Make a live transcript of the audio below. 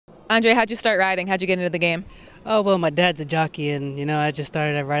Andre, how'd you start riding? How'd you get into the game? Oh, well, my dad's a jockey, and, I just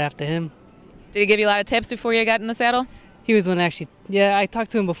started right after him. Did he give you a lot of tips before you got in the saddle? He was one actually, yeah, I talk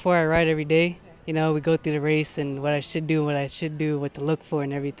to him before I ride every day. We go through the race and what I should do, what to look for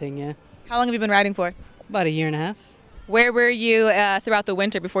and everything, yeah. How long have you been riding for? About a year and a half. Where were you throughout the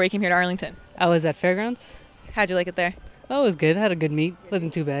winter before you came here to Arlington? I was at Fairgrounds. How'd you like it there? Oh, it was good. I had a good meet.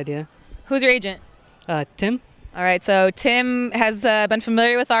 Wasn't too bad, yeah. Who's your agent? Tim. All right, so Tim has been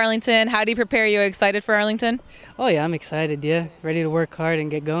familiar with Arlington. How do you prepare? You excited for Arlington? Oh, yeah, I'm excited, yeah. Ready to work hard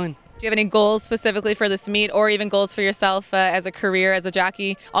and get going. Do you have any goals specifically for this meet or even goals for yourself as a career, as a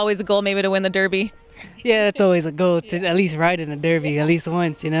jockey? Always a goal maybe to win the Derby? Yeah, that's always a goal, to at least ride in a Derby at least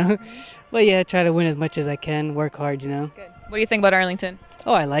once, But yeah, try to win as much as I can, work hard, Good. What do you think about Arlington?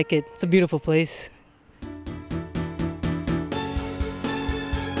 Oh, I like it. It's a beautiful place.